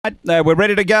We're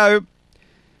ready to go.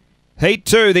 Heat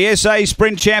 2, the SA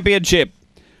Sprint Championship.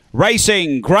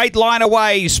 Racing, great line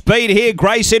away, speed here,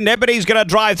 Grace in Ebony's going to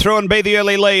drive through and be the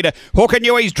early lead.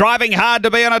 Hookanewy's driving hard to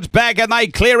be on its back and they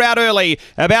clear out early.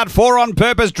 About 4 on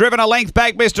purpose, driven a length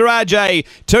back, Mr. RJ.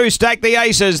 2 Stack the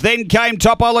Aces, then came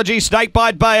Topology,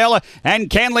 Snakebite Bale, and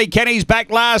Kenny's back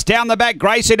last. Down the back,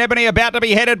 Grace in Ebony about to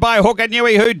be headed by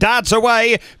Hookanewy, who darts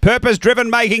away. Purpose Driven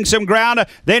making some ground,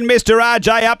 then Mr.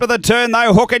 RJ up to the turn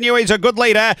though. Hookanewy's a good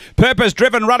leader. Purpose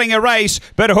Driven running a race,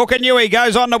 but Hookanewy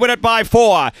goes on to win it by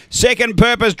 4. Second,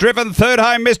 Purpose Driven. Third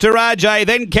home, Mr. RJ.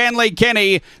 Then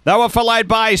Kenny. They were followed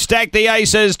by Stack the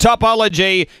Aces,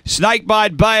 Topology,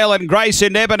 Snakebite Bale, and Grace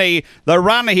in Ebony. The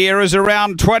run here is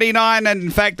around 29, and in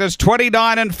fact, it's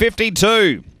 29 and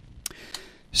 52.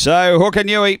 So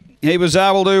Hookanewy, he was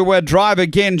able to drive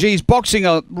again. Geez, boxing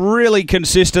really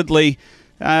consistently.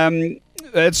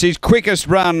 It's his quickest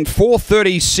run,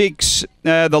 4:36,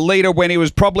 the leader, when he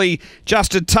was probably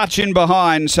just a touch in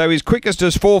behind. So his quickest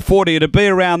is 4:40, to be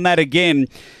around that again.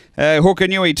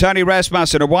 Hookanewy, Tony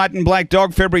Rasmussen, a white and black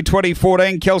dog, February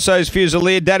 2014. Kelso's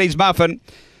Fusilier, Daddy's Muffin.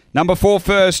 Number 4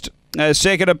 first.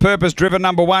 Second, a Purpose Driven.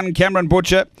 Number 1, Cameron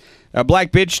Butcher. A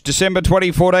Black Bitch, December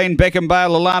 2014. Beckham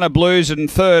Bale, Alana Blues. And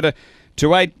third,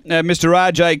 to 8, Mr.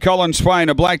 RJ, Colin Swain,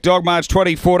 a black dog, March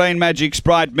 2014, Magic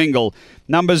Sprite Mingle.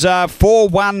 Numbers are 4,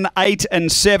 1, 8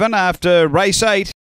 and 7 after race 8.